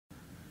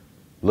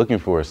Looking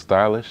for a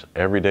stylish,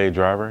 everyday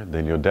driver?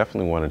 Then you'll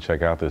definitely want to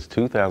check out this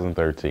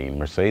 2013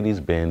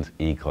 Mercedes-Benz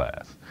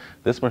E-Class.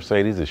 This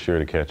Mercedes is sure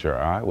to catch your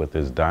eye with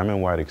this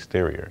diamond white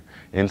exterior.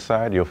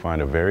 Inside, you'll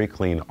find a very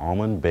clean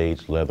almond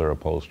beige leather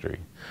upholstery.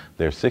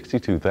 There's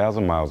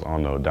 62,000 miles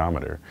on the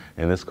odometer,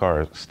 and this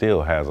car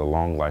still has a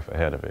long life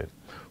ahead of it.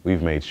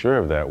 We've made sure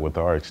of that with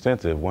our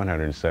extensive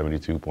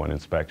 172-point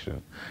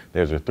inspection.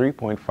 There's a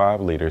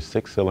 3.5-liter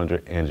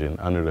 6-cylinder engine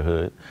under the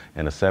hood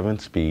and a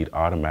 7-speed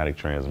automatic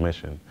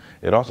transmission.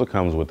 It also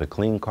comes with a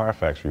clean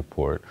Carfax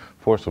report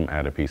for some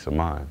added peace of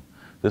mind.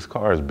 This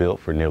car is built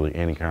for nearly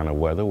any kind of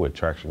weather with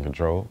traction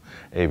control,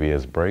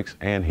 ABS brakes,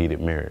 and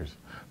heated mirrors.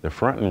 The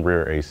front and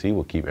rear AC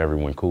will keep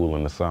everyone cool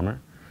in the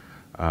summer.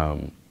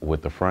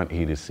 With the front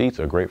heated seats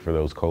are great for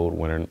those cold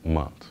winter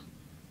months.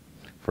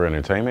 For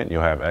entertainment,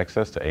 you'll have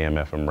access to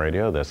AM/FM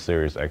radio that's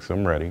Sirius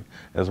XM ready,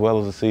 as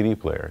well as a CD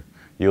player.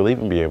 You'll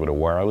even be able to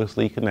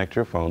wirelessly connect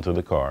your phone to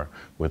the car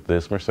with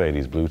this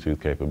Mercedes Bluetooth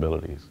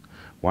capabilities.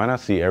 Why not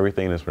see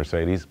everything this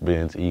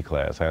Mercedes-Benz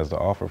E-Class has to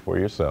offer for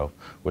yourself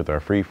with our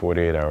free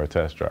 48-hour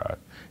test drive?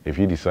 If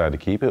you decide to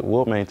keep it,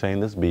 we'll maintain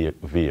this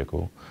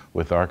vehicle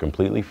with our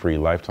completely free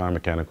lifetime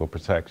mechanical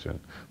protection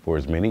for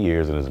as many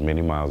years and as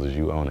many miles as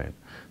you own it.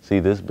 See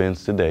this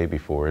Benz today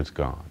before it's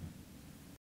gone.